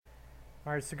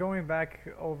Alright, so going back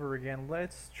over again,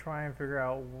 let's try and figure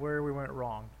out where we went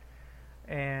wrong.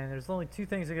 And there's only two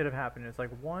things that could have happened. It's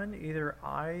like one,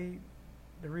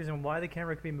 the reason why the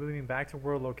camera could be moving back to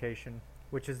world location,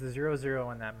 which is the 0, 0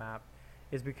 on that map,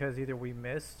 is because either we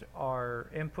missed our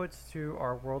inputs to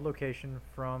our world location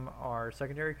from our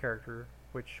secondary character,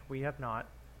 which we have not,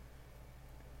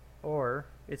 or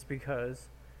it's because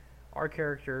our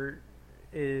character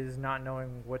is not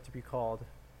knowing what to be called,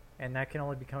 and that can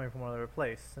only be coming from another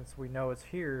place. Since we know it's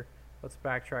here, let's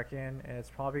backtrack in, and it's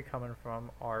probably coming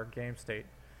from our game state.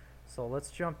 So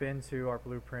let's jump into our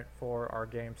blueprint for our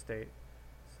game state.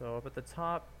 So up at the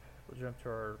top, we'll jump to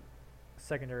our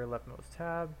secondary leftmost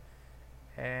tab,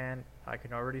 and I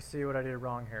can already see what I did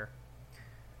wrong here.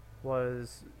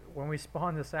 Was when we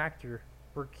spawn this actor,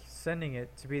 we're sending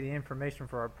it to be the information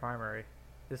for our primary.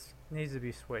 This needs to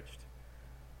be switched.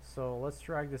 So let's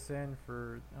drag this in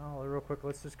real quick,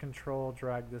 let's just control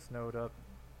drag this node up.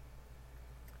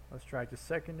 Let's drag the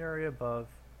secondary above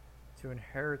to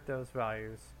inherit those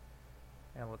values.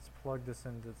 And let's plug this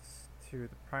into to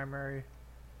the primary.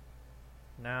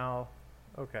 Now,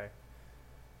 okay.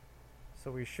 So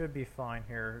we should be fine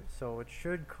here. So it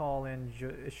should call in,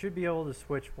 it should be able to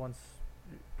switch once.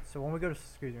 So when we go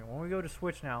to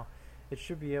switch now, it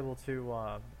should be able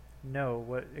to know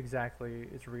what exactly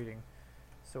it's reading.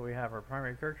 So we have our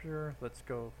primary character. Let's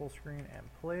go full screen and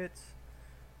play it.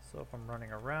 So if I'm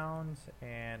running around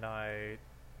and I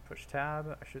push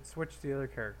tab, I should switch to the other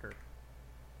character.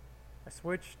 I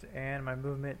switched and my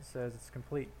movement says it's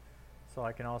complete. So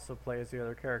I can also play as the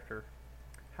other character.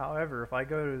 However, if I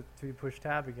go to push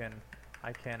tab again,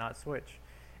 I cannot switch.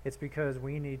 It's because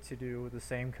we need to do the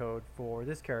same code for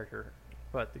this character.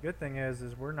 But the good thing is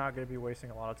we're not going to be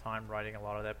wasting a lot of time writing a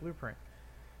lot of that blueprint.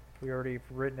 We already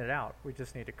written it out. We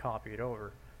just need to copy it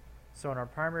over. So in our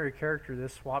primary character,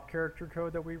 this swap character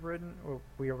code that we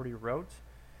already wrote,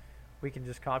 we can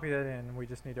just copy that in. We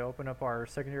just need to open up our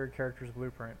secondary character's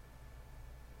blueprint.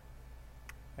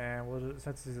 And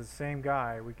since it's the same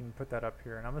guy, we can put that up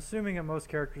here. And I'm assuming that most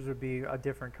characters would be a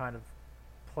different kind of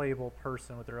playable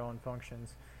person with their own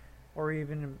functions, or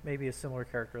even maybe a similar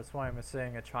character. That's why I'm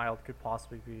saying a child could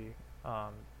possibly be,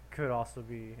 could also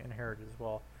be inherited as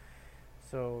well.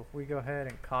 So if we go ahead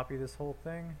and copy this whole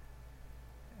thing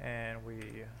and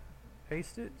we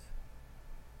paste it,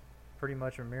 pretty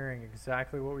much are mirroring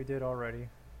exactly what we did already.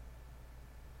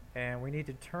 And we need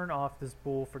to turn off this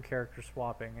bool for character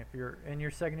swapping. If you're in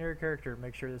your secondary character,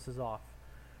 make sure this is off,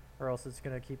 or else it's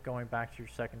going to keep going back to your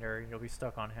secondary and you'll be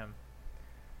stuck on him.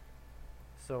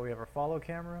 So we have our follow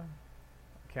camera.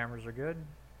 Cameras are good.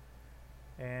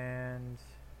 And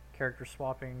character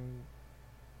swapping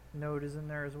node is in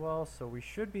there as well, so we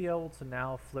should be able to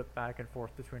now flip back and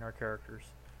forth between our characters.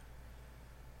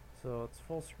 So let's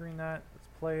full screen that, let's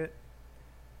play it,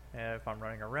 and if I'm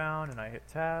running around and I hit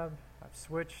tab, I've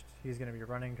switched, he's going to be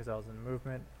running because I was in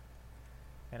movement,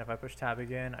 and if I push tab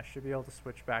again, I should be able to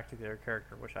switch back to the other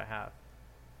character, which I have.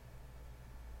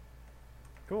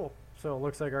 Cool, so it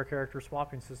looks like our character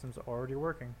swapping system's already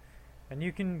working, and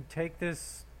you can take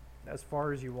this as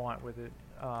far as you want with it.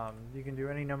 You can do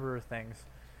any number of things.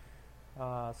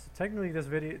 So technically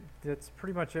that's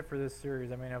pretty much it for this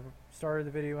series. I mean, I've started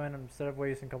the video in, instead of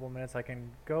wasting a couple minutes, I can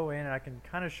go in and I can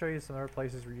kind of show you some other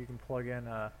places where you can plug in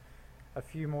a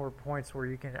few more points where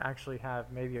you can actually have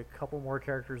maybe a couple more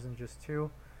characters than just two.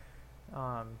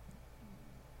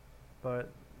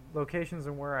 But locations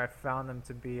and where I found them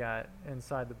to be at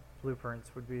inside the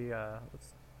blueprints would be,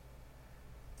 let's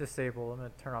disable, I'm going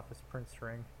to turn off this print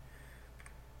string.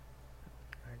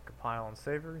 And compile and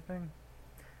save everything.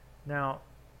 Now,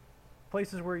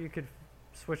 places where you could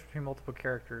switch between multiple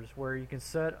characters, where you can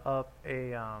set up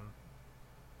a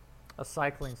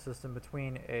cycling system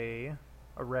between a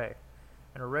array.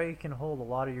 An array can hold a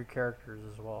lot of your characters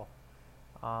as well.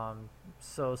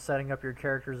 So setting up your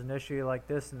characters initially like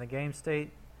this in the game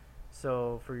state.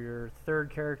 So for your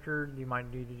third character, you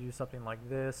might need to do something like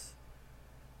this,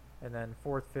 and then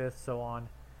fourth, fifth, so on.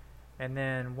 And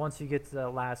then once you get to that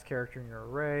last character in your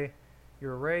array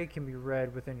can be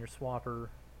read within your swapper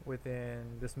within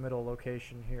this middle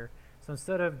location here. So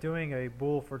instead of doing a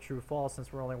bool for true false,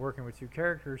 since we're only working with two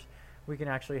characters, we can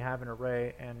actually have an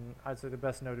array, and I'd say the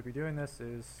best node to be doing this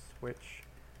is switch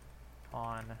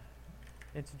on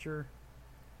integer.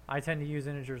 I tend to use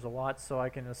integers a lot, so I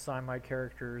can assign my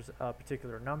characters a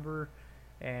particular number,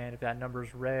 and if that number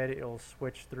is red, it'll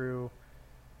switch through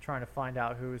trying to find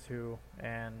out who's who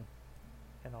and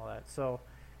all that. So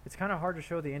it's kind of hard to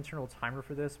show the internal timer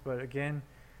for this, but again,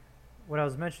 what I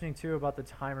was mentioning too about the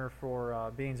timer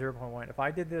for being 0.1, if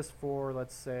I did this for,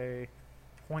 let's say,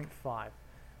 0.5,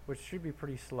 which should be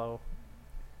pretty slow,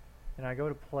 and I go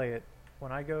to play it,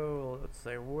 when I go, let's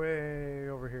say, way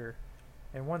over here,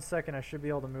 in 1 second I should be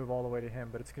able to move all the way to him,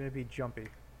 but it's going to be jumpy.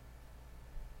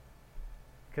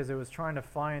 Because it was trying to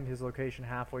find his location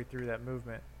halfway through that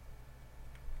movement.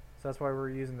 So that's why we're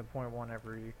using the 0.1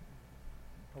 every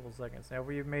couple seconds. Now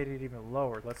we've made it even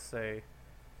lower. Let's say,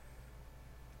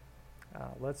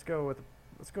 let's go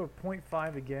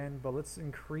 0.5 again, but let's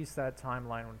increase that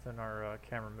timeline within our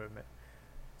camera movement.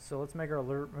 So let's make our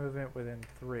alert movement within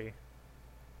 3.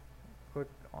 Click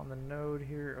on the node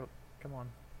here. Oh, come on.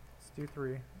 Let's do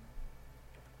 3.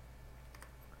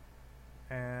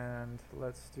 And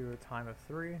let's do a time of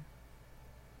 3. A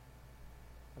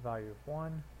value of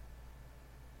 1.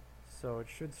 So it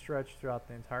should stretch throughout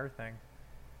the entire thing.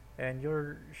 And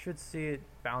you should see it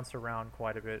bounce around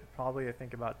quite a bit. Probably, I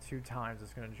think, about 2 times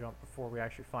it's going to jump before we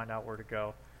actually find out where to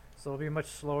go. So it'll be a much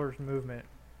slower movement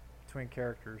between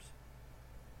characters.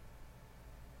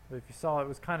 But if you saw, it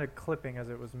was kind of clipping as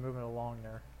it was moving along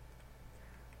there.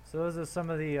 So those are some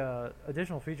of the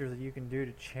additional features that you can do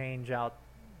to change out,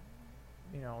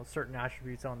 you know, certain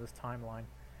attributes on this timeline.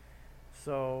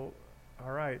 So,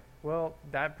 alright, well,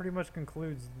 that pretty much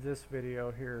concludes this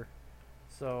video here.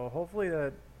 So hopefully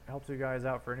that helps you guys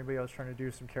out for anybody else trying to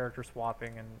do some character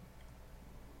swapping. And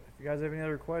if you guys have any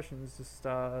other questions, just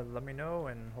let me know,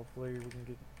 and hopefully we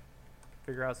can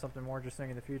figure out something more interesting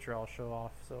in the future I'll show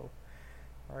off. So,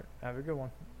 alright, have a good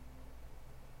one.